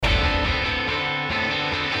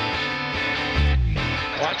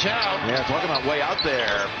Watch out. Yeah, talking about way out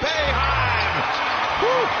there. Boeheim!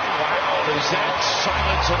 Wow, is that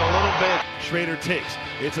silence in a little bit. Schrader takes.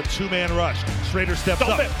 It's a two-man rush. Schrader steps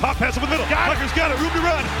up. Pop pass over the middle. Tucker's got it. Room to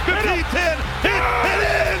run. 15-10. Hit and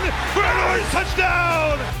in for an Orange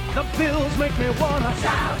touchdown. The Bills make me wanna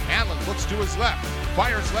shout. Allen looks to his left.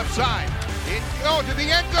 Fires left side. To the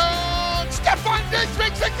end zone. Stephon Diggs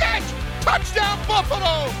makes the catch. Touchdown,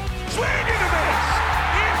 Buffalo. Swing and a miss.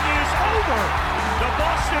 It is over. The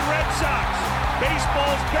Boston Red Sox,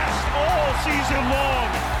 baseball's best all season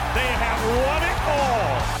long. They have won it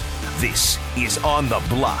all. This is On the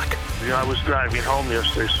Block. I was driving home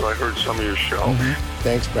yesterday, so I heard some of your show.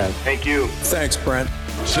 Thanks, Brent. Thank you. Thanks, Brent.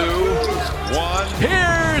 2, 1.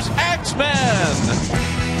 Here's X-Men.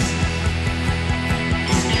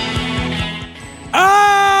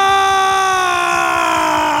 On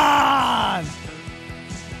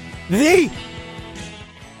the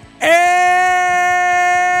air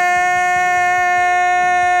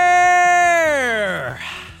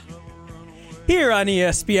here on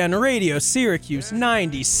ESPN Radio Syracuse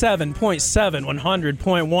 97.7 100.1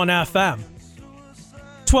 FM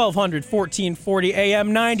 1200 1440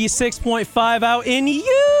 AM 96.5 out in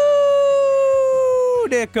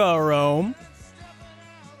Utica, Rome.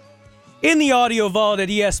 In the audio vault at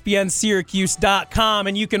ESPNSyracuse.com,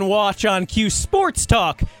 and you can watch on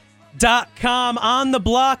QSportsTalk.com. On the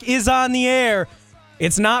Block is on the air.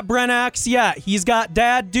 It's not Brent Axe yet. He's got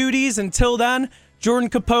dad duties. Until then,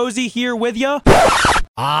 Jordan Capozzi here with you.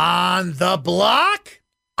 On the Block,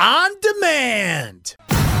 on demand.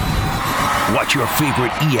 Watch your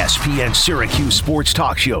favorite ESPN Syracuse sports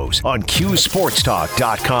talk shows on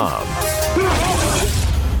QSportsTalk.com.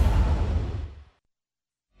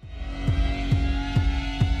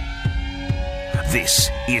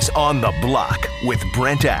 This is On the Block with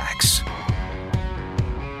Brent Axe.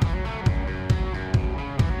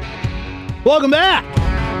 Welcome back.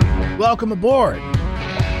 Welcome aboard.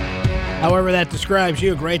 However that describes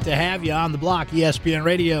you, great to have you on the Block. ESPN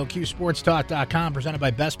Radio, QSportsTalk.com, presented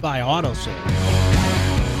by Best Buy Auto Sales.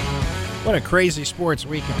 What a crazy sports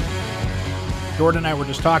weekend. Jordan and I were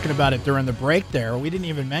just talking about it during the break there. We didn't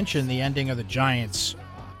even mention the ending of the Giants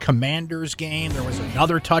Commanders game. There was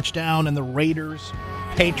another touchdown in the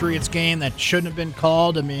Raiders-Patriots game that shouldn't have been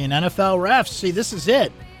called. I mean, NFL refs, see, this is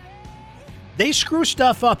it. They screw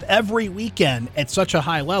stuff up every weekend at such a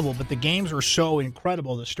high level, but the games are so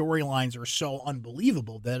incredible, the storylines are so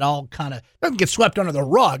unbelievable that it all kind of doesn't get swept under the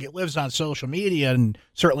rug. It lives on social media and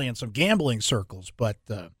certainly in some gambling circles, but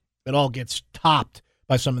it all gets topped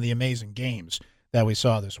by some of the amazing games that we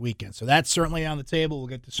saw this weekend. So that's certainly on the table. We'll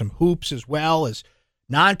get to some hoops as well as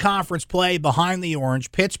non-conference play behind the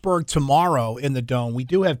Orange. Pittsburgh tomorrow in the Dome. We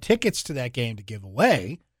do have tickets to that game to give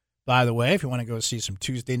away, by the way, if you want to go see some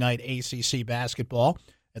Tuesday night ACC basketball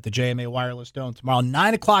at the JMA Wireless Dome tomorrow.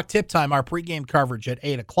 9 o'clock tip time, our pregame coverage at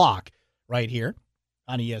 8 o'clock right here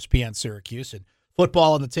on ESPN Syracuse. And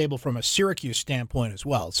football on the table from a Syracuse standpoint as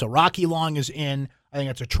well. So Rocky Long is in. I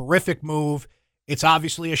think it's a terrific move. It's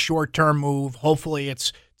obviously a short-term move. Hopefully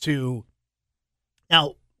it's to –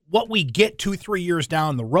 now, what we get 2-3 years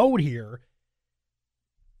down the road here,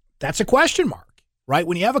 that's a question mark, right?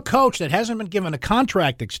 When you have a coach that hasn't been given a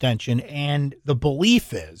contract extension and the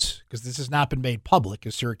belief is, because this has not been made public,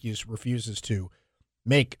 because Syracuse refuses to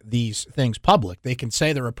make these things public. They can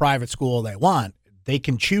say they're a private school all they want. They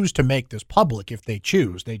can choose to make this public if they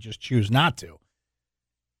choose. They just choose not to.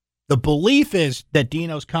 The belief is that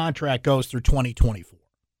Dino's contract goes through 2024,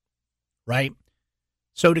 right?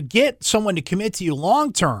 So to get someone to commit to you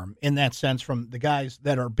long-term in that sense from the guys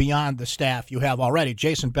that are beyond the staff you have already,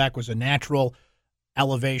 Jason Beck was a natural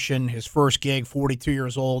elevation. His first gig, 42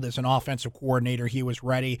 years old, as an offensive coordinator, he was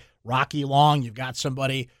ready. Rocky Long, you've got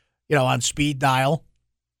somebody, on speed dial.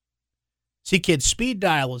 See, kids, speed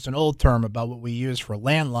dial is an old term about what we used for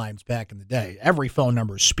landlines back in the day. Every phone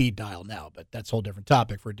number is speed dial now, but that's a whole different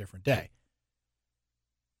topic for a different day.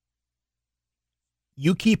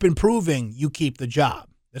 You keep improving, you keep the job.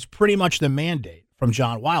 That's pretty much the mandate from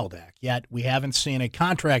John Wildack, yet we haven't seen a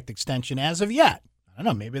contract extension as of yet. I don't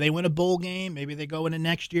know, maybe they win a bowl game, maybe they go into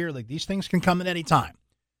next year. Like, these things can come at any time.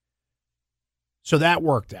 So that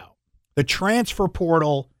worked out. The transfer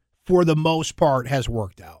portal, for the most part, has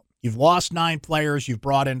worked out. You've lost 9 players, you've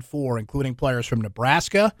brought in 4, including players from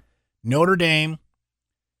Nebraska, Notre Dame,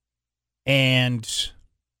 and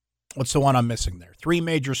what's the one I'm missing there? 3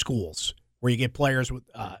 major schools where you get players with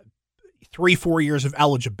 3-4 years of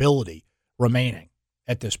eligibility remaining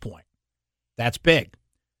at this point. That's big.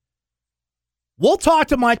 We'll talk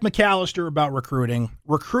to Mike McAllister about recruiting.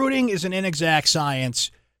 Recruiting is an inexact science,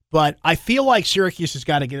 but I feel like Syracuse has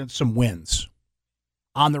got to get some wins.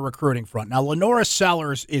 on the recruiting front. Now, Lenora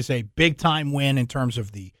Sellers is a big-time win in terms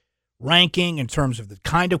of the ranking, in terms of the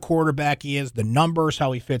kind of quarterback he is, the numbers,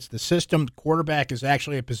 how he fits the system. Quarterback is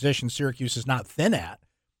actually a position Syracuse is not thin at.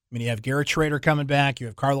 I mean, you have Garrett Schrader coming back. You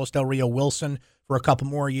have Carlos Del Rio Wilson for a couple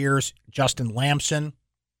more years. Justin Lamson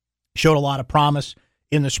showed a lot of promise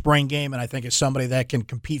in the spring game, and I think is somebody that can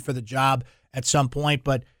compete for the job at some point.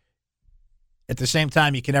 But at the same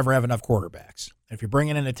time, you can never have enough quarterbacks. If you're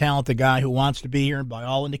bringing in a talented guy who wants to be here, and by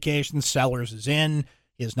all indications, Sellers is in.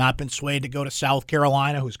 He has not been swayed to go to South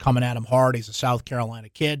Carolina, who's coming at him hard. He's a South Carolina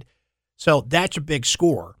kid. So that's a big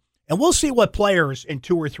score. And we'll see what players in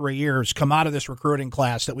 2 or 3 years come out of this recruiting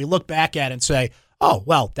class that we look back at and say, oh,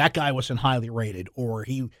 well, that guy wasn't highly rated, or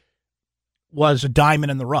he was a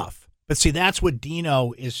diamond in the rough. But see, that's what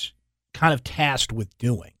Dino is kind of tasked with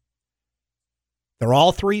doing. They're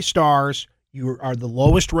all 3 stars. You are the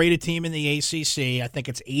lowest rated team in the ACC. I think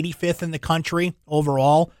it's 85th in the country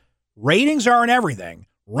overall. Ratings aren't everything.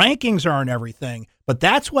 Rankings aren't everything. But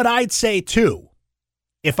that's what I'd say, too,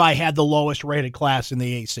 if I had the lowest rated class in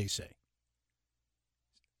the ACC.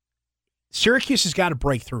 Syracuse has got to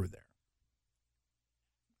break through there.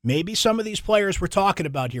 Maybe some of these players we're talking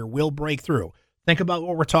about here will break through. Think about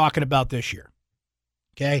what we're talking about this year.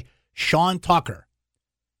 Okay? Sean Tucker,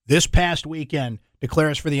 this past weekend,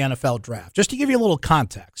 declares for the NFL draft. Just to give you a little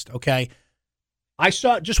context, okay? I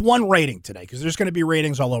saw just one rating today because there's going to be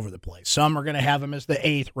ratings all over the place. Some are going to have him as the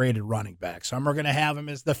 8th rated running back. Some are going to have him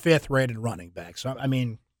as the 5th rated running back. So, I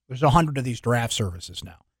mean, there's 100 of these draft services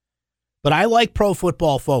now. But I like Pro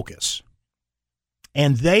Football Focus.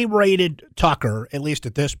 And they rated Tucker, at least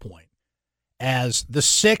at this point, as the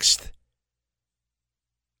 6th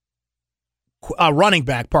running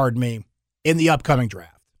back, in the upcoming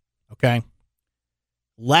draft. Okay?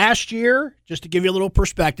 Last year, just to give you a little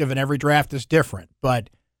perspective, and every draft is different, but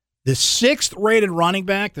the 6th rated running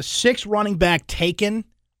back, the 6th running back taken,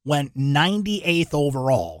 went 98th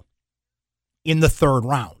overall in the 3rd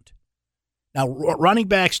round. Now, running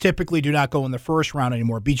backs typically do not go in the 1st round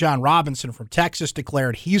anymore. Bijan Robinson from Texas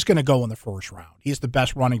declared he's going to go in the 1st round. He's the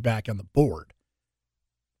best running back on the board.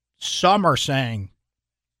 Some are saying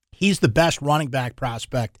he's the best running back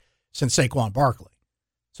prospect since Saquon Barkley.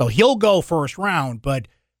 So he'll go 1st round, but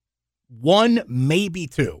 1, maybe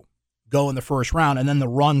 2 go in the 1st round, and then the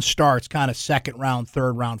run starts kind of 2nd round,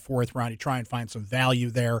 3rd round, 4th round. You try and find some value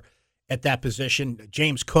there at that position.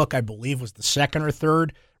 James Cook, I believe, was the 2nd or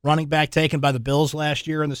 3rd running back taken by the Bills last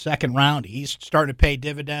year in the 2nd round. He's starting to pay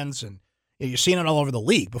dividends, and you've seen it all over the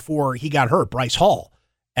league before he got hurt, Bryce Hall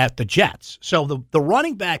at the Jets. So the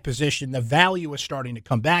running back position, the value is starting to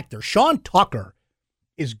come back there. Sean Tucker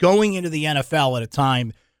is going into the NFL at a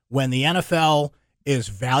time when the NFL is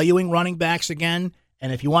valuing running backs again.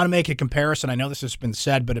 And if you want to make a comparison, I know this has been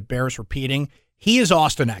said, but it bears repeating, he is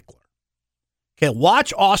Austin Eckler. Okay,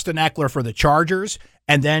 watch Austin Eckler for the Chargers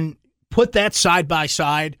and then put that side by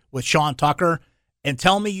side with Sean Tucker and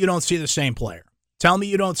tell me you don't see the same player. Tell me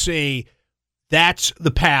you don't see that's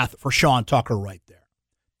the path for Sean Tucker right there.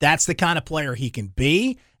 That's the kind of player he can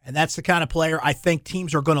be, and that's the kind of player I think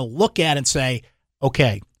teams are going to look at and say,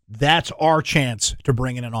 okay, that's our chance to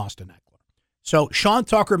bring in an Austin Eckler. So Sean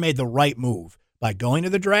Tucker made the right move by going to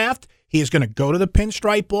the draft. He is going to go to the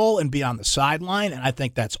Pinstripe Bowl and be on the sideline, and I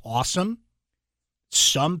think that's awesome.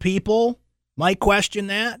 Some people might question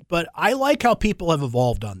that, but I like how people have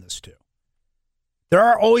evolved on this too. There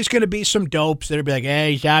are always going to be some dopes that are be like,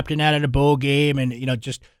 hey, he's opting out of the bowl game, and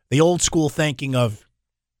just the old school thinking of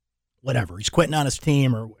whatever, he's quitting on his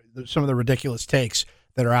team, or some of the ridiculous takes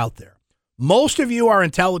that are out there. Most of you are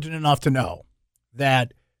intelligent enough to know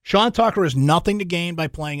that Sean Tucker has nothing to gain by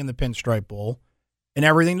playing in the Pinstripe Bowl and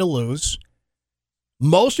everything to lose.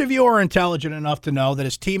 Most of you are intelligent enough to know that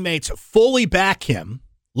his teammates fully back him.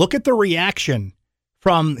 Look at the reaction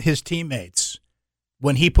from his teammates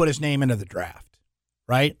when he put his name into the draft,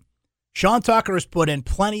 right? Sean Tucker has put in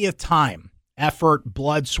plenty of time, effort,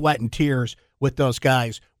 blood, sweat, and tears with those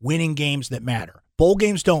guys, winning games that matter. Bowl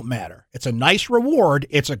games don't matter. It's a nice reward.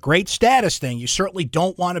 It's a great status thing. You certainly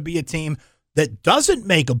don't want to be a team that doesn't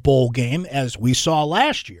make a bowl game, as we saw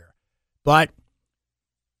last year. But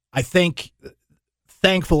I think,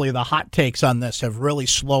 thankfully, the hot takes on this have really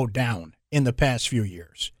slowed down in the past few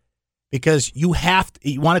years. Because you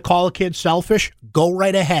want to call a kid selfish? Go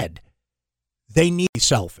right ahead. They need to be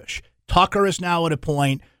selfish. Tucker is now at a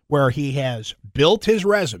point where he has built his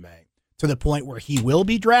resume to the point where he will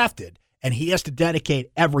be drafted, and he has to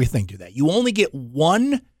dedicate everything to that. You only get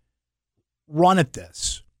one run at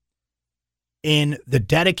this in the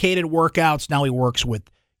dedicated workouts. Now he works with,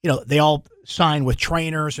 they all sign with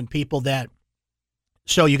trainers and people that,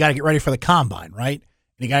 so you got to get ready for the combine, right?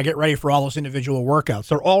 And you got to get ready for all those individual workouts.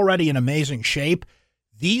 They're already in amazing shape.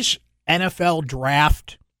 These NFL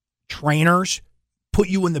draft trainers put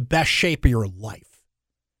you in the best shape of your life.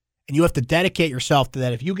 And you have to dedicate yourself to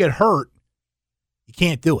that. If you get hurt, you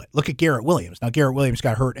can't do it. Look at Garrett Williams. Now, Garrett Williams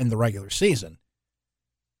got hurt in the regular season.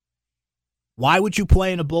 Why would you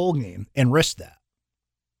play in a bowl game and risk that?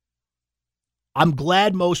 I'm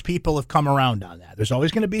glad most people have come around on that. There's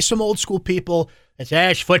always going to be some old school people that say,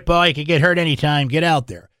 it's football, you can get hurt anytime, get out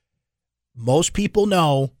there. Most people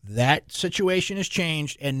know that situation has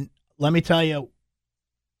changed, and let me tell you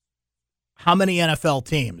how many NFL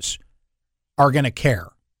teams are going to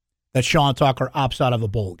care that Sean Tucker opts out of a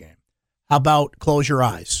bowl game. How about close your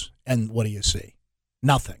eyes, and what do you see?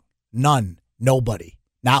 Nothing. None. Nobody.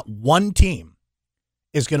 Not one team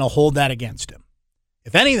is going to hold that against him.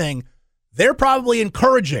 If anything, they're probably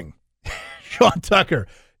encouraging Sean Tucker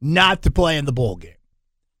not to play in the bowl game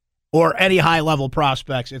or any high-level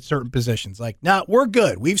prospects at certain positions. Like, no, we're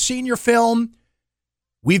good. We've seen your film.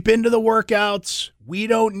 We've been to the workouts. We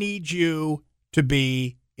don't need you to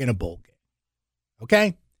be in a bowl game.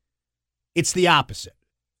 Okay? It's the opposite.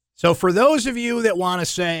 So for those of you that want to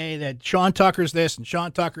say that Sean Tucker's this and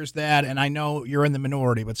Sean Tucker's that, and I know you're in the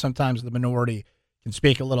minority, but sometimes the minority can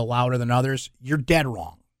speak a little louder than others, you're dead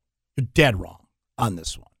wrong. You're dead wrong on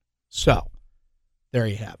this one. So, there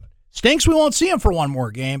you have it. Stinks we won't see him for one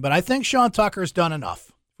more game, but I think Sean Tucker's done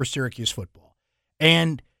enough for Syracuse football.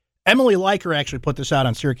 And Emily Leiker actually put this out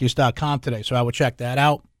on Syracuse.com today, so I would check that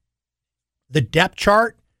out. The depth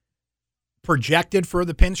chart projected for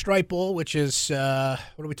the Pinstripe Bowl, which is, what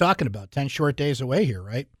are we talking about? 10 short days away here,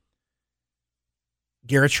 right?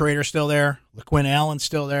 Garrett Schrader's still there. LaQuinn Allen's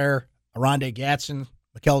still there. Aronde Gatson,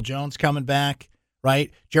 Mikel Jones coming back.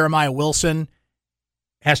 Right? Jeremiah Wilson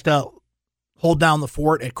has to hold down the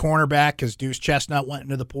fort at cornerback because Deuce Chestnut went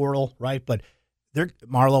into the portal, right? But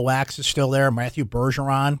Marlo Wax is still there. Matthew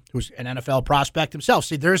Bergeron, who's an NFL prospect himself.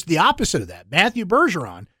 See, there's the opposite of that. Matthew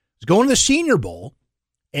Bergeron is going to the Senior Bowl,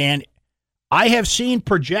 and I have seen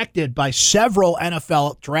projected by several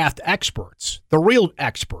NFL draft experts, the real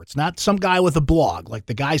experts, not some guy with a blog, like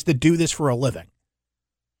the guys that do this for a living,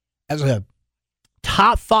 as a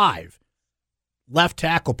top 5 left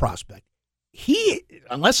tackle prospect. He,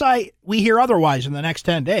 unless we hear otherwise in the next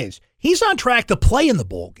 10 days, he's on track to play in the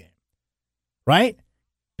bowl game, right?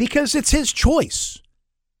 Because it's his choice.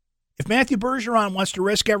 If Matthew Bergeron wants to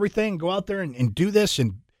risk everything, go out there and do this,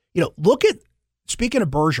 and look at, speaking of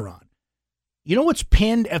Bergeron, you know what's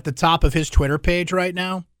pinned at the top of his Twitter page right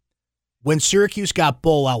now? When Syracuse got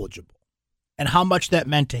bowl eligible, and how much that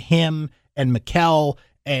meant to him and Mikel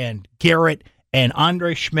and Garrett and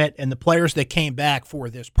Andre Schmidt and the players that came back for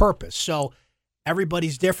this purpose. So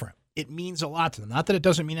everybody's different. It means a lot to them. Not that it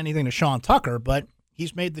doesn't mean anything to Sean Tucker, but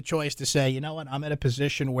he's made the choice to say, you know what, I'm in a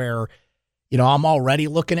position where, I'm already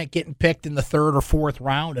looking at getting picked in the 3rd or 4th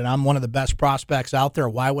round, and I'm one of the best prospects out there.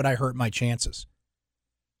 Why would I hurt my chances?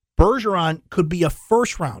 Bergeron could be a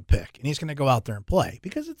 1st-round pick, and he's going to go out there and play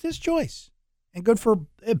because it's his choice. And good for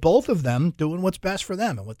both of them doing what's best for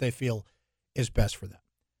them and what they feel is best for them.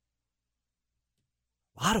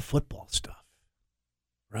 A lot of football stuff,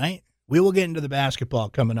 right? We will get into the basketball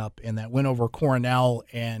coming up in that win over Cornell,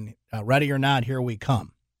 and ready or not, here we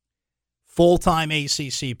come. Full-time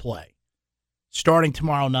ACC play starting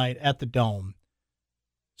tomorrow night at the Dome,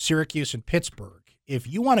 Syracuse and Pittsburgh. If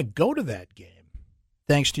you want to go to that game,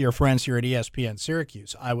 thanks to your friends here at ESPN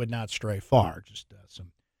Syracuse, I would not stray far. Just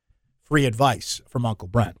some free advice from Uncle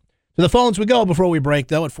Brent. To the phones we go before we break,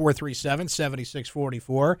 though, at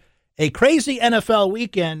 437-7644. A crazy NFL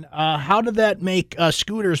weekend. How did that make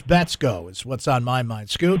Scooter's bets go is what's on my mind.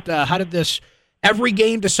 Scoot, how did this every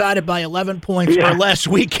game decided by 11 points or less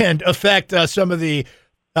weekend affect some of the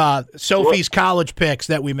Sophie's college picks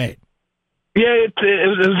that we made? Yeah, it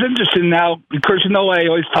was interesting. Now, of course, I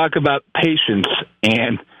always talk about patience.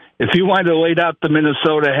 And if you wanted to wait out the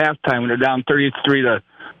Minnesota halftime when they're down 33-1,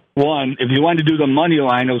 if you wanted to do the money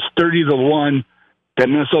line, it was 30-1. That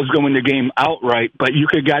Minnesota's going to win the game outright, but you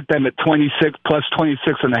could got them at 26 plus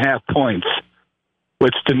 26.5 points,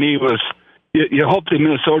 which to me was you hope that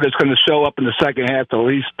Minnesota's going to show up in the second half to at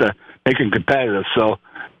least make it competitive. So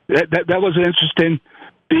that was interesting.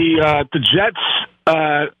 The Jets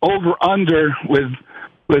over under with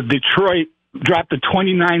Detroit dropped to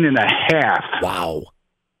 29.5. Wow.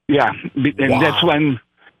 Yeah, and that's when.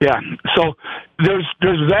 Yeah, so there's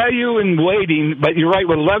value in waiting, but you're right,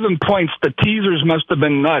 with 11 points, the teasers must have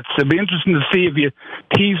been nuts. It'd be interesting to see if you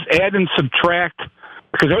add and subtract,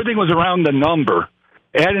 because everything was around the number.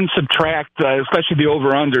 Add and subtract, especially the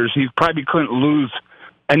over-unders, you probably couldn't lose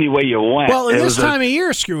any way you went. Well, in this time of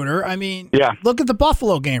year, Scooter, I mean, look at the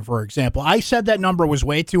Buffalo game, for example. I said that number was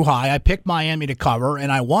way too high. I picked Miami to cover,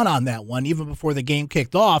 and I won on that one even before the game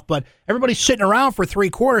kicked off. But everybody's sitting around for 3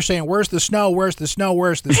 quarters saying, where's the snow, where's the snow,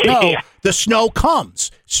 where's the snow? The snow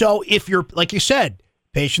comes. So if you're, like you said,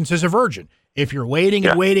 patience is a virgin. If you're waiting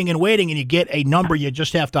and waiting and waiting and you get a number you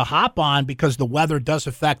just have to hop on because the weather does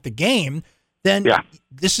affect the game, then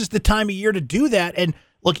this is the time of year to do that. And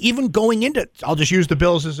look, even going into, I'll just use the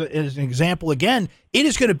Bills as an example again, it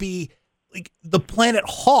is going to be like the Planet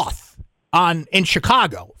Hoth in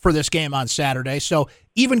Chicago for this game on Saturday. So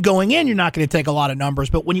even going in, you're not going to take a lot of numbers.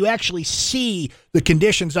 But when you actually see the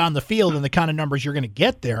conditions on the field and the kind of numbers you're going to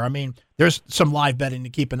get there, I mean, there's some live betting to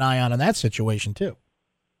keep an eye on in that situation too.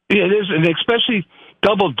 Yeah, it is, and especially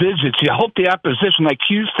double digits. You hope the opposition, like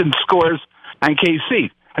Houston, scores on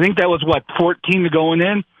KC. I think that was, 14 to going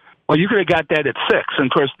in? Well, you could have got that at 6, and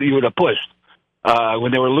of course you would have pushed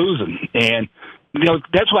when they were losing. And,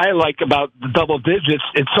 that's what I like about the double digits.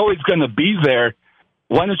 It's always going to be there.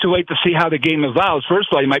 Why don't you wait to see how the game evolves? First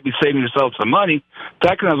of all, you might be saving yourself some money.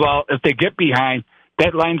 Second of all, if they get behind,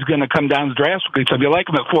 that line's going to come down drastically. So if you like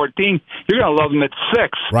them at 14, you're going to love them at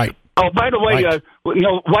 6. Right. Oh, by the way,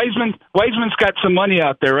 Wiseman's got some money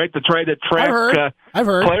out there, right, to try to track I've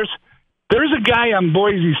heard. Players. There's a guy on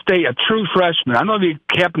Boise State, a true freshman. I don't know if you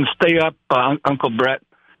happen to stay up, Uncle Brett,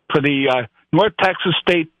 for the North Texas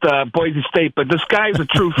State, Boise State, but this guy's a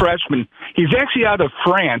true freshman. He's actually out of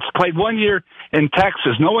France, played 1 year in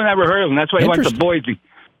Texas. No one ever heard of him. That's why he went to Boise.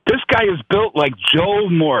 This guy is built like Joe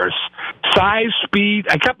Morris. Size, speed.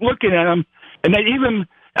 I kept looking at him, and then even...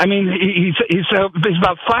 I mean, he's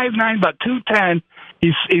about 5'9", about 210.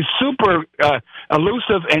 He's super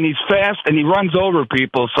elusive, and he's fast, and he runs over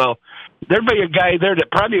people. So there'd be a guy there that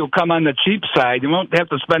probably will come on the cheap side. You won't have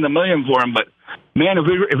to spend $1 million for him. But, man, if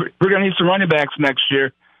we're going to need some running backs next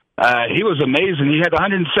year, he was amazing. He had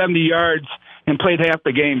 170 yards and played half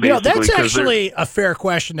the game, basically. That's actually a fair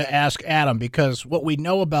question to ask Adam, because what we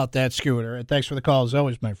know about that, Scooter, and thanks for the call as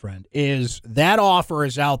always, my friend, is that offer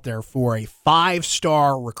is out there for a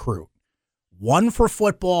 5-star recruit. 1 for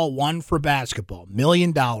football, 1 for basketball. $1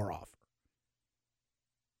 million offer.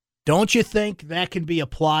 Don't you think that can be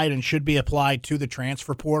applied and should be applied to the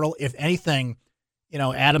transfer portal? If anything,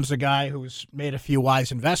 Adam's a guy who's made a few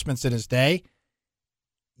wise investments in his day.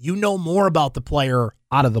 You know more about the player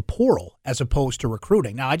out of the portal as opposed to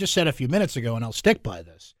recruiting. Now, I just said a few minutes ago, and I'll stick by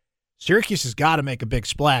this, Syracuse has got to make a big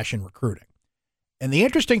splash in recruiting. And the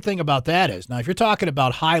interesting thing about that is, now, if you're talking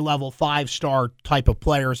about high-level 5-star type of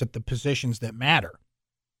players at the positions that matter,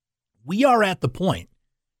 we are at the point.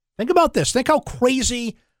 Think about this. Think how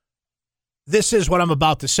crazy this is what I'm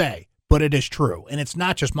about to say, but it is true. And it's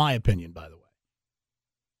not just my opinion, by the way.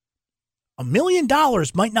 $1 million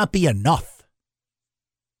might not be enough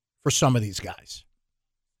for some of these guys.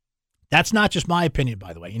 That's not just my opinion,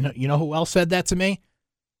 by the way. You know who else said that to me?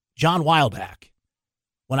 John Wildhack.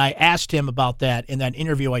 When I asked him about that in that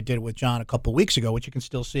interview I did with John a couple of weeks ago, which you can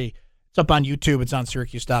still see. It's up on YouTube. It's on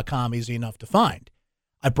Syracuse.com, easy enough to find.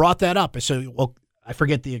 I brought that up. I said, well, I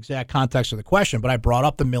forget the exact context of the question, but I brought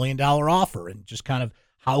up the $1 million offer and just kind of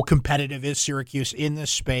how competitive is Syracuse in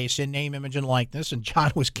this space, in name, image, and likeness. And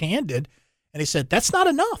John was candid, and he said, that's not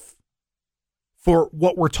enough for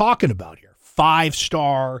what we're talking about here.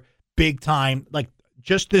 5-star, big time, like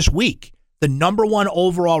just this week, the number 1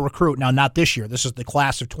 overall recruit. Now, not this year. This is the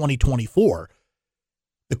class of 2024.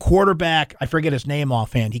 The quarterback, I forget his name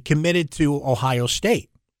offhand, he committed to Ohio State.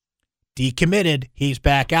 Decommitted, he's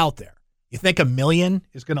back out there. You think $1 million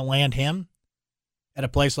is going to land him at a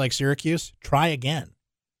place like Syracuse? Try again.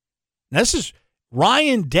 Now, this is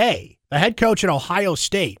Ryan Day, the head coach at Ohio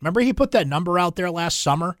State. Remember he put that number out there last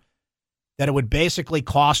summer? That it would basically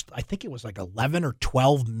cost, I think it was like $11 or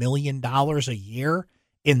 $12 million a year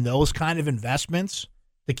in those kind of investments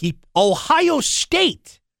to keep Ohio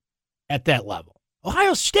State at that level.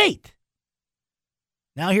 Ohio State.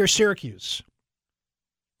 Now here's Syracuse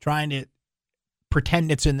trying to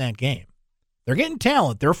pretend it's in that game. They're getting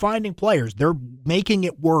talent. They're finding players. They're making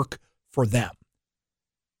it work for them.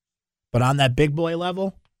 But on that big boy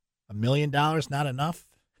level, $1 million not enough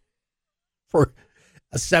for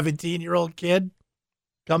a 17-year-old kid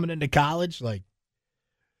coming into college. Like,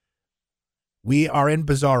 we are in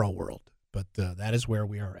bizarro world, but that is where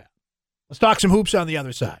we are at. Let's talk some hoops on the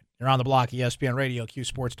other side. You're on the block, ESPN Radio,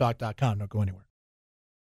 QSportsTalk.com. Don't go anywhere.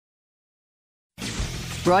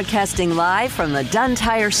 Broadcasting live from the Dunn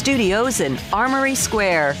Tire Studios in Armory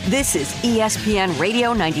Square. This is ESPN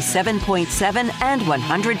Radio 97.7 and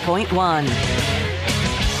 100.1.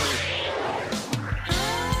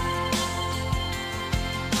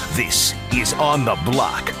 This is On the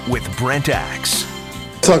Block with Brent Axe.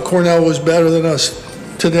 I thought Cornell was better than us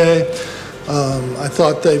today. I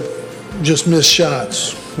thought they just missed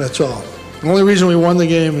shots. That's all. The only reason we won the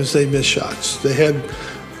game is they missed shots.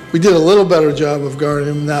 We did a little better job of guarding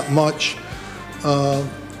them, not much.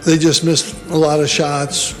 They just missed a lot of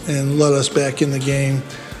shots and let us back in the game.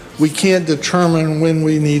 We can't determine when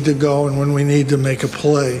we need to go and when we need to make a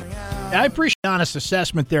play. I appreciate the honest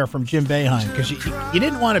assessment there from Jim Boeheim, because you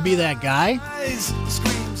didn't want to be that guy,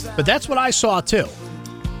 but that's what I saw too.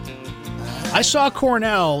 I saw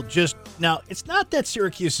Cornell now, it's not that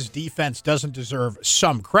Syracuse's defense doesn't deserve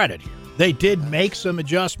some credit here. They did make some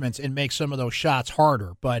adjustments and make some of those shots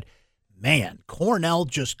harder, but man, Cornell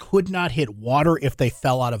just could not hit water if they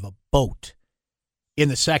fell out of a boat in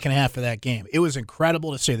the second half of that game. It was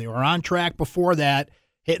incredible to see. They were on track before that,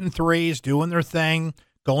 hitting threes, doing their thing,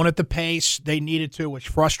 going at the pace they needed to, which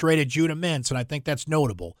frustrated Judah Mintz, and I think that's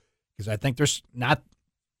notable because I think there's not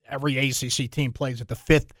every ACC team plays at the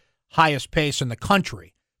fifth highest pace in the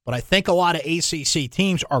country, but I think a lot of ACC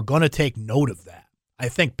teams are going to take note of that. I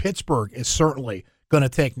think Pittsburgh is certainly going to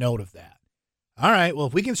take note of that. All right, well,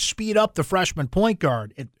 if we can speed up the freshman point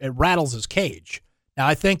guard, it rattles his cage. Now,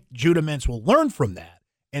 I think Judah Mintz will learn from that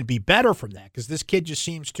and be better from that because this kid just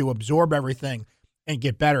seems to absorb everything and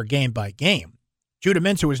get better game by game. Judah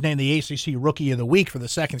Mintz, who was named the ACC Rookie of the Week for the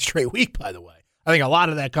second straight week, by the way. I think a lot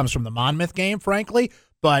of that comes from the Monmouth game, frankly,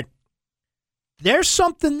 but there's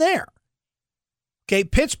something there. Okay,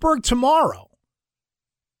 Pittsburgh tomorrow.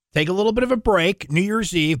 Take a little bit of a break. New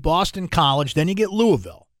Year's Eve, Boston College, then you get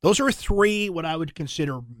Louisville. Those are three what I would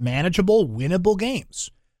consider manageable, winnable games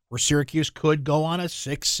where Syracuse could go on a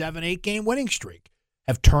 6, 7, 8 game winning streak,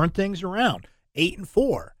 have turned things around,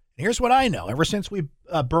 8-4. And here's what I know. Ever since we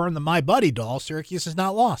burned the My Buddy doll, Syracuse has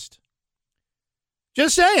not lost.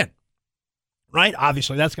 Just saying. Right?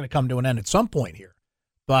 Obviously, that's going to come to an end at some point here.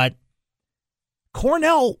 But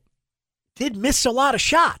Cornell did miss a lot of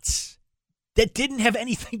shots that didn't have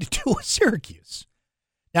anything to do with Syracuse.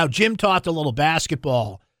 Now, Jim talked a little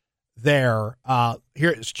basketball there.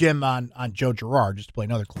 Here's Jim on Joe Girard, just to play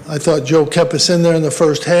another clip. I thought Joe kept us in there in the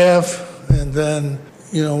first half, and then,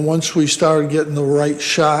 once we started getting the right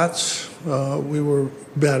shots, we were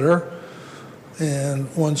better.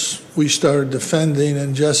 And once we started defending,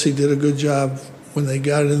 and Jesse did a good job when they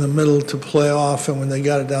got it in the middle to play off, and when they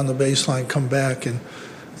got it down the baseline, come back and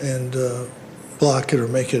block it or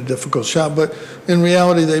make it a difficult shot. But in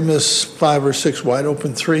reality, they missed 5 or 6 wide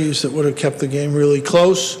open threes that would have kept the game really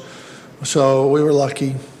close. So we were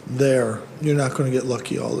lucky there. You're not going to get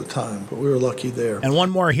lucky all the time, but we were lucky there. And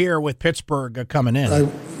one more here with Pittsburgh coming in. I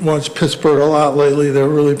watched Pittsburgh a lot lately. They're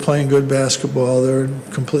really playing good basketball. They're a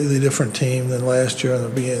completely different team than last year. In the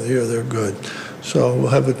beginning of the year, they're good. So we'll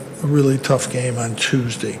have a really tough game on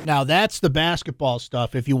Tuesday. Now, that's the basketball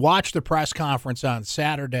stuff. If you watched the press conference on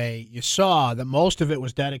Saturday, you saw that most of it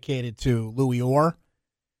was dedicated to Louis Orr.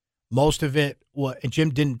 Most of it, and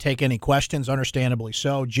Jim didn't take any questions, understandably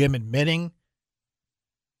so. Jim admitting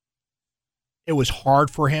it was hard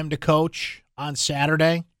for him to coach on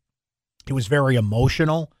Saturday. He was very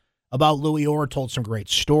emotional about Louis Orr, told some great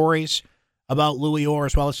stories about Louis Orr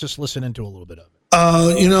as well. Let's just listen into a little bit of it.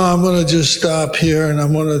 I'm going to just stop here, and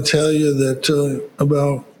I'm going to tell you that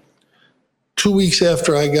about 2 weeks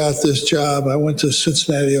after I got this job, I went to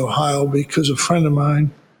Cincinnati, Ohio, because a friend of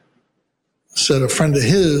mine said a friend of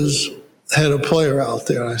his had a player out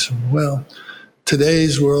there. And I said, well,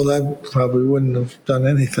 today's world, I probably wouldn't have done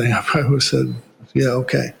anything. I probably would have said, yeah,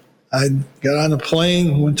 okay. I got on a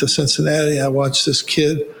plane, went to Cincinnati. I watched this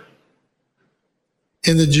kid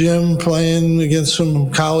in the gym playing against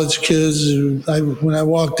some college kids. When I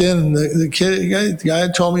walked in, the guy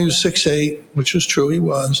told me he was 6'8", which was true, he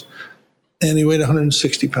was, and he weighed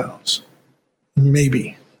 160 pounds,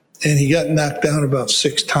 maybe. And he got knocked down about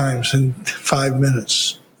 6 times in 5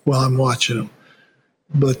 minutes while I'm watching him.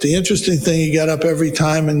 But the interesting thing, he got up every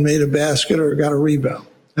time and made a basket or got a rebound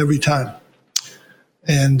every time.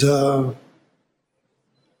 And that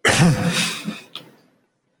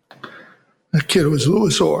kid was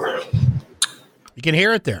Louis Orr. You can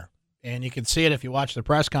hear it there, and you can see it if you watch the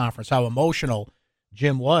press conference, how emotional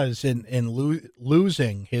Jim was in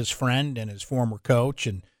losing his friend and his former coach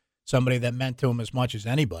and somebody that meant to him as much as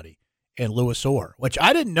anybody in Louis Orr, which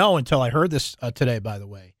I didn't know until I heard this today, by the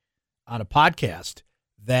way, on a podcast,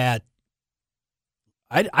 that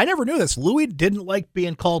I never knew this. Louis didn't like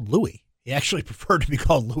being called Louis. He actually preferred to be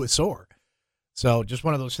called Louis Orr. So just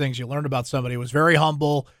one of those things you learned about somebody who was very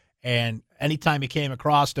humble, and anytime you came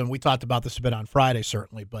across him, we talked about this a bit on Friday,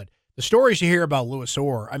 certainly, but the stories you hear about Louis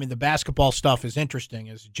Orr, I mean, the basketball stuff is interesting,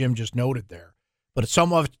 as Jim just noted there. but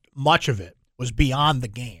much of it was beyond the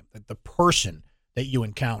game, that the person that you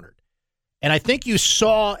encountered. And I think you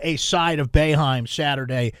saw a side of Boeheim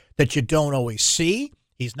Saturday that you don't always see.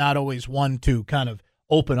 He's not always one to kind of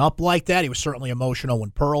open up like that. He was certainly emotional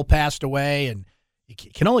when Pearl passed away, and you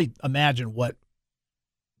can only imagine what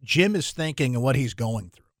Jim is thinking and what he's going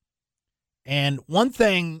through. And one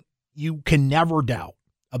thing you can never doubt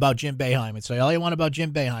about Jim Boeheim, and say all you want about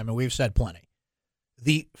Jim Boeheim, and we've said plenty,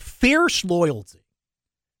 the fierce loyalty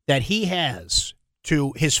that he has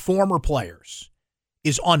to his former players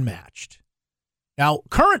is unmatched. Now,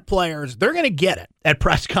 current players, they're going to get it at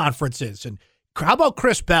press conferences. And how about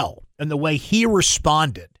Chris Bell and the way he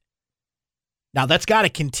responded? Now, that's got to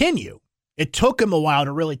continue. It took him a while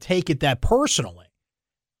to really take it that personally.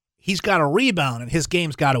 He's got to rebound, and his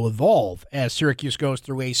game's got to evolve as Syracuse goes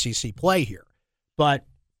through ACC play here. But,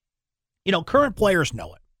 current players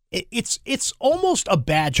know it. It's almost a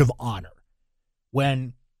badge of honor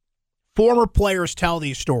when former players tell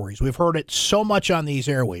these stories. We've heard it so much on these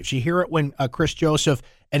airwaves. You hear it when Chris Joseph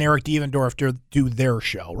and Eric Devendorf do their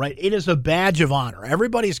show, right? It is a badge of honor.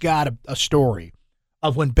 Everybody's got a story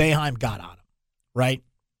of when Boeheim got on him, right?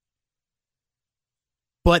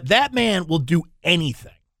 But that man will do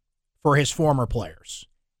anything for his former players.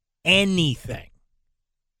 Anything.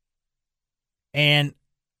 And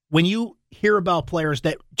when you hear about players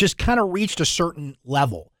that just kind of reached a certain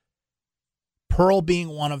level, Pearl being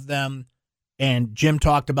one of them, and Jim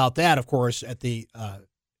talked about that, of course, at the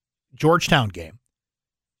Georgetown game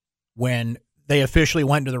when they officially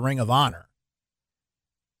went to the Ring of Honor.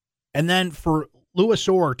 And then for Louis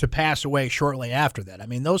Orr to pass away shortly after that, I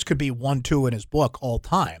mean, those could be 1-2 in his book all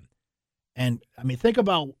time. And, I mean, think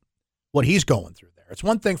about what he's going through there. It's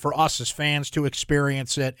one thing for us as fans to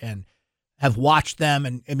experience it and have watched them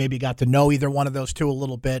and maybe got to know either one of those two a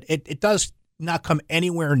little bit. It does not come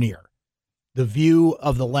anywhere near the view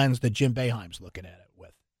of the lens that Jim Boeheim's looking at it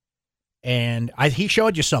with. And he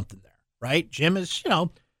showed you something there, right? Jim is,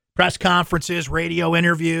 press conferences, radio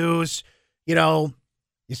interviews, you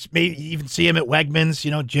maybe even see him at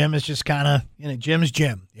Wegmans. Jim is just kind of, Jim's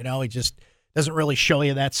Jim. He just doesn't really show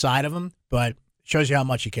you that side of him, but shows you how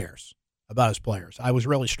much he cares about his players. I was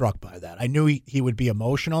really struck by that. I knew he would be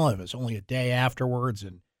emotional. It was only a day afterwards,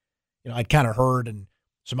 and, I'd kind of heard and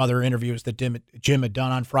some other interviews that Jim had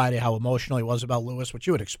done on Friday, how emotional he was about Lewis, which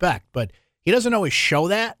you would expect. But he doesn't always show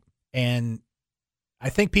that, and I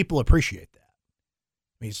think people appreciate that.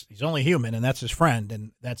 He's only human, and that's his friend,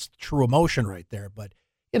 and that's true emotion right there. But,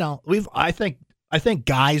 I think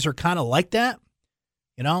guys are kind of like that.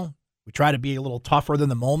 We try to be a little tougher than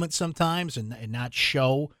the moment sometimes and not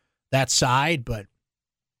show that side. But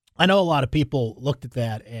I know a lot of people looked at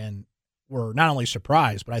that and were not only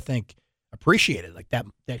surprised, but I think appreciated like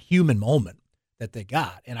that human moment that they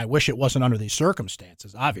got. And I wish it wasn't under these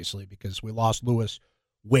circumstances, obviously, because we lost Lewis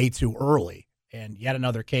way too early. And yet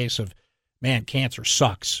another case of, man, cancer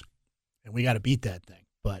sucks, and we got to beat that thing.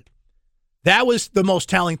 But that was the most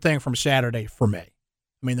telling thing from Saturday for me.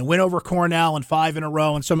 I mean, the win over Cornell and 5 in a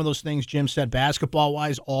row and some of those things Jim said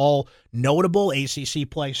basketball-wise, all notable. ACC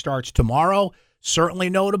play starts tomorrow, certainly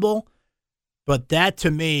notable. But that,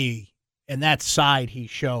 to me, and that side he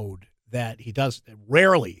showed that he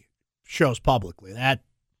rarely shows publicly, that,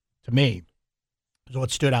 to me, is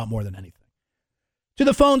what stood out more than anything. To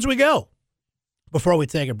the phones we go. Before we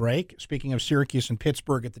take a break, speaking of Syracuse and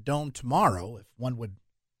Pittsburgh at the Dome tomorrow, if one would,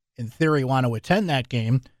 in theory, want to attend that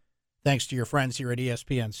game, thanks to your friends here at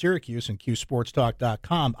ESPN Syracuse and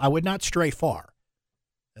QSportsTalk.com, I would not stray far.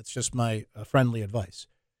 That's just my friendly advice.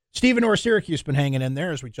 Stephen Orr Syracuse been hanging in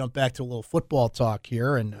there as we jump back to a little football talk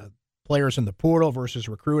here and players in the portal versus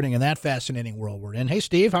recruiting and that fascinating world we're in. Hey,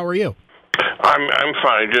 Steve, how are you? I'm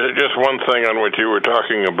fine. Just one thing on what you were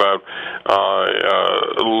talking about.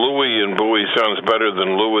 Louis and Bowie sounds better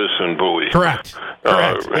than Lewis and Bowie. Correct.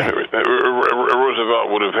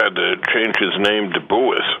 Roosevelt would have had to change his name to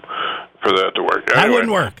Bouis for that to work.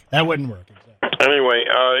 Anyway. That wouldn't work. Anyway,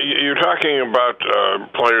 you're talking about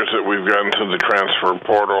players that we've gotten through the transfer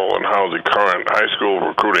portal and how the current high school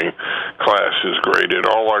recruiting class is graded.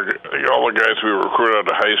 All the guys we recruit out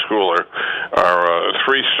of high school are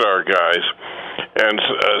 3-star guys, and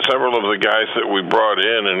several of the guys that we brought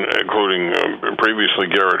in, including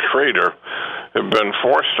previously Garrett Schrader, have been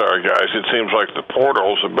 4-star guys. It seems like the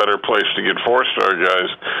portal's a better place to get 4-star guys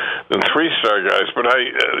than 3-star guys. But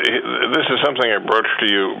this is something I broached to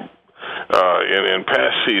you in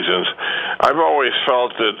past seasons. I've always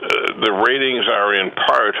felt that the ratings are in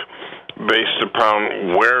part based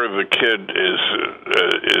upon where the kid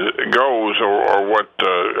goes or what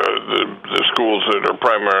the schools that are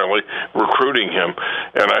primarily recruiting him.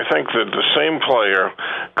 And I think that the same player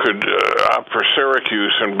could opt for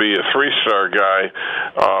Syracuse and be a 3-star guy,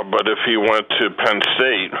 but if he went to Penn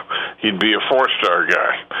State, he'd be a 4-star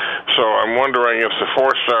guy. So I'm wondering if the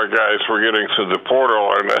 4-star guys we're getting through the portal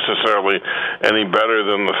are necessarily any better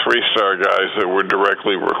than the 3-star guys that we're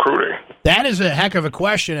directly recruiting. That is a heck of a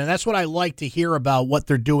question, and that's what I like to hear about what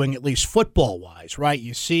they're doing, at least football-wise, right?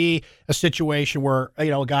 You see a situation where,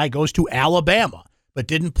 a guy goes to Alabama but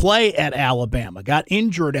didn't play at Alabama, got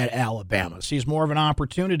injured at Alabama, sees more of an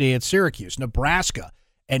opportunity at Syracuse, Nebraska,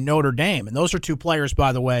 and Notre Dame. And those are two players,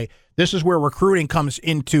 by the way. This is where recruiting comes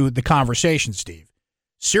into the conversation, Steve.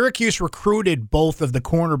 Syracuse recruited both of the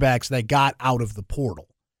cornerbacks they got out of the portal.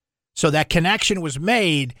 So that connection was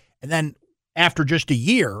made, and then after just a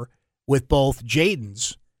year with both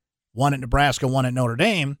Jadens, one at Nebraska, one at Notre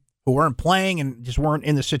Dame, who weren't playing and just weren't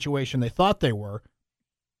in the situation they thought they were.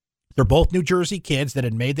 They're both New Jersey kids that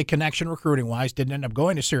had made the connection recruiting-wise, didn't end up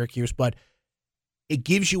going to Syracuse, but it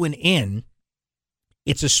gives you an in.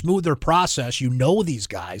 It's a smoother process. You know these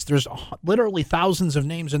guys. There's literally thousands of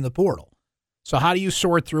names in the portal. So how do you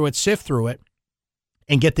sort through it, sift through it,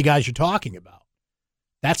 and get the guys you're talking about?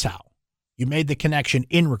 That's how. You made the connection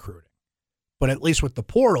in recruiting. But at least with the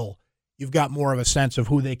portal, you've got more of a sense of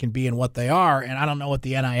who they can be and what they are. And I don't know what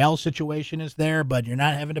the NIL situation is there, but you're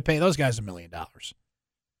not having to pay those guys $1 million.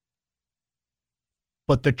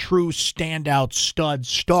 But the true standout stud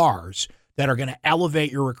stars that are going to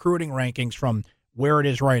elevate your recruiting rankings from where it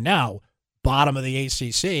is right now, bottom of the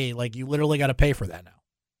ACC, like you literally got to pay for that now.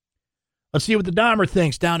 Let's see what the Dahmer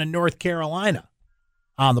thinks down in North Carolina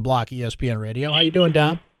on the Block ESPN Radio. How you doing,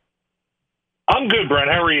 Dom? I'm good,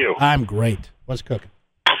 Brent. How are you? I'm great. What's cooking?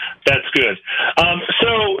 That's good.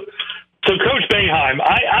 So Coach Boeheim,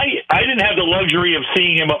 I didn't have the luxury of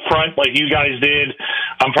seeing him up front like you guys did.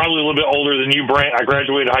 I'm probably a little bit older than you, Brent. I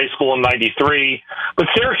graduated high school in '93, but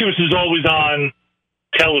Syracuse is always on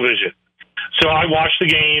television. So I watch the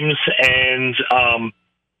games, and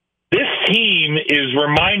this team is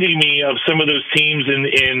reminding me of some of those teams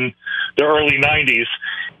in the early '90s.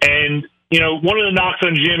 And one of the knocks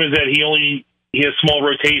on Jim is that he has small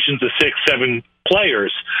rotations of 6-7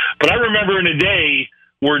 players. But I remember in a day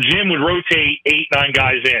where Jim would rotate 8-9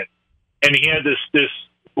 guys in, and he had this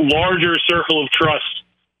larger circle of trust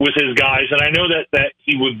with his guys. And I know that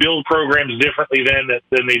he would build programs differently then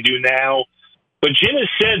than they do now. But Jim has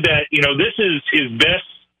said that, this is his best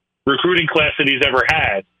recruiting class that he's ever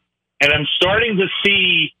had. And I'm starting to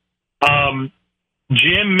see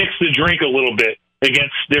Jim mix the drink a little bit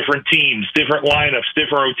against different teams, different lineups,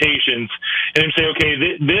 different rotations, and then say, okay,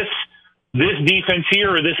 this defense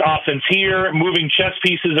here or this offense here, moving chess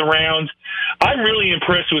pieces around. I'm really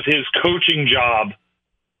impressed with his coaching job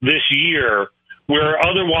this year, where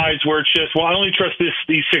otherwise we're just, I only trust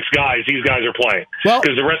these 6 guys. These guys are playing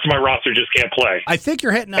because the rest of my roster just can't play. I think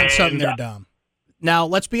you're hitting on something there, Dom. Now,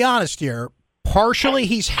 let's be honest here. Partially,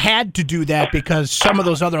 he's had to do that because some of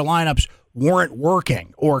those other lineups weren't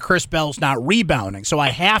working or Chris Bell's not rebounding. So I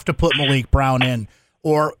have to put Malik Brown in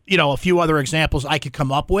or, a few other examples I could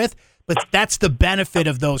come up with. But that's the benefit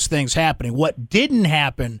of those things happening. What didn't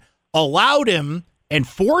happen allowed him and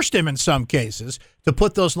forced him in some cases to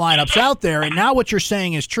put those lineups out there. And now what you're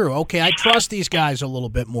saying is true. Okay, I trust these guys a little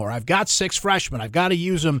bit more. I've got 6 freshmen. I've got to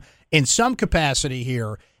use them in some capacity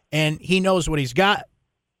here. And he knows what he's got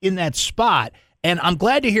in that spot. And I'm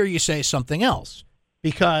glad to hear you say something else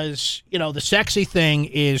because, the sexy thing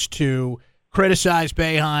is to criticize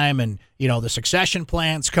Boeheim and, the succession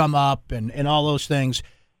plans come up and all those things.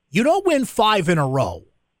 You don't win 5 in a row.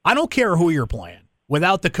 I don't care who you're playing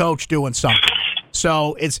without the coach doing something.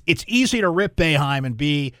 So it's easy to rip Boeheim and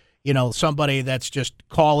be, somebody that's just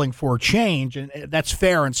calling for change, and that's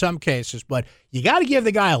fair in some cases. But you got to give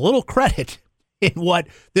the guy a little credit in what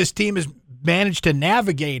this team has managed to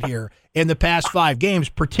navigate here in the past 5 games,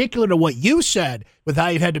 particular to what you said with how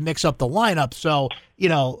you've had to mix up the lineup. So,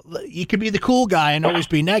 you could be the cool guy and always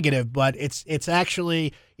be negative, but it's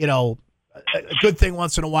actually, a good thing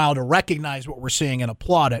once in a while to recognize what we're seeing and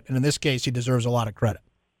applaud it. And in this case, he deserves a lot of credit.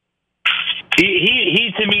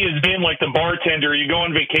 He to me has been like the bartender. You go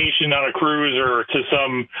on vacation on a cruise or to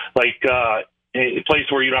some a place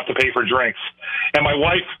where you don't have to pay for drinks. And my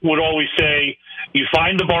wife would always say, you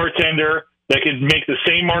find the bartender that can make the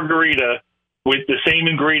same margarita with the same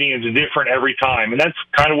ingredients different every time. And that's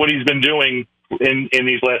kind of what he's been doing in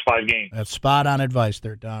these last 5 games. That's spot on advice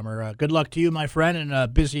there, Dahmer. Good luck to you, my friend, and a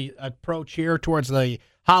busy approach here towards the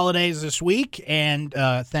holidays this week, and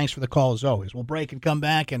thanks for the call as always. We'll break and come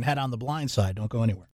back and head on the blind side. Don't go anywhere.